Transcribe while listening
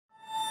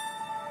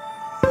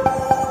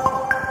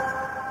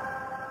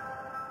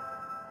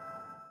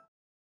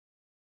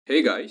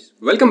Hey guys,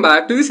 welcome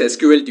back to this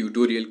SQL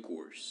tutorial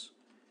course.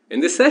 In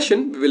this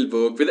session, we will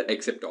work with the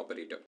except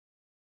operator.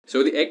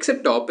 So the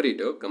except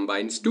operator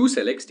combines two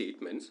select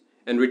statements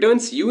and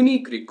returns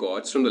unique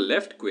records from the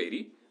left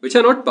query which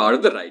are not part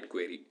of the right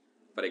query.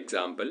 For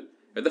example,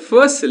 if the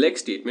first select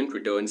statement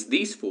returns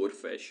these 4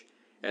 fish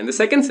and the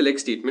second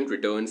select statement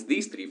returns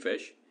these 3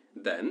 fish,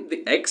 then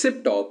the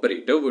except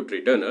operator would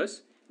return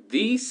us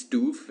these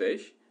 2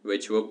 fish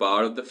which were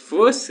part of the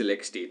first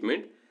select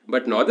statement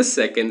but not the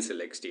second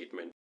select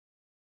statement.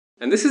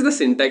 And this is the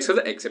syntax of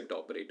the except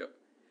operator.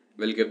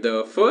 We'll give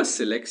the first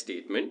select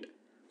statement.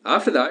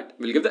 After that,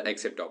 we'll give the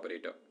except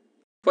operator.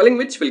 Following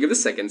which, we'll give the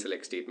second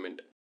select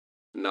statement.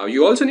 Now,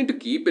 you also need to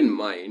keep in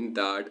mind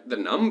that the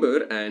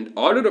number and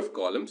order of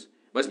columns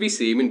must be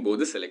same in both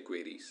the select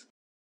queries.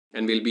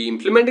 And we'll be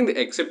implementing the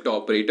except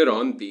operator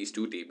on these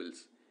two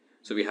tables.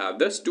 So we have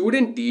the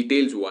student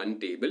details 1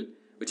 table,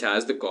 which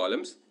has the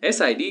columns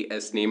SID,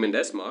 SName and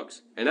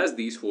SMarks and has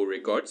these 4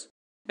 records.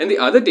 And the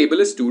other table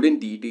is student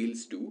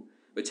details 2,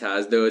 which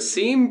has the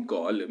same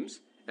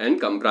columns and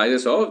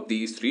comprises of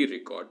these 3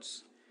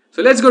 records.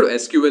 So let's go to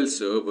SQL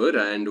Server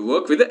and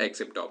work with the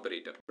except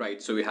operator.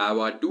 Right, so we have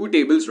our 2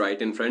 tables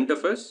right in front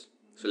of us.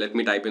 So let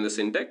me type in the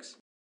syntax.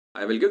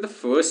 I will give the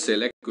first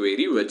select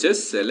query, which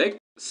is select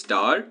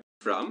star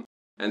from,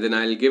 and then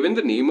I'll give in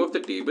the name of the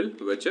table,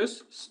 which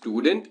is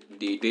student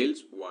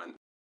details 1.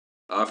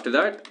 After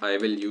that, I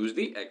will use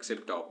the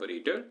except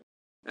operator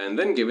and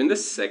then give in the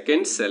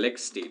second select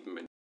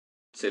statement.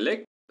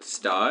 Select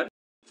star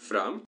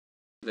from,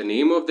 the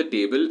name of the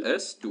table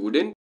is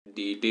student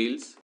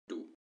details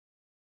 2.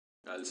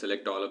 I'll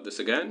select all of this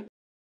again.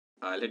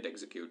 I'll hit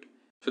execute.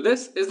 So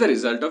this is the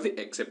result of the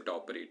except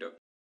operator.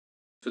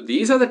 So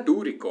these are the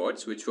 2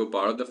 records which were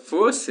part of the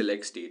first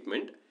select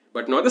statement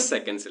but not the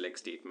second select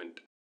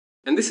statement.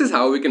 And this is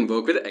how we can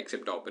work with the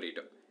except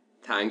operator.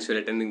 Thanks for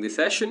attending this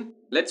session.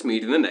 Let's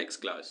meet in the next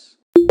class.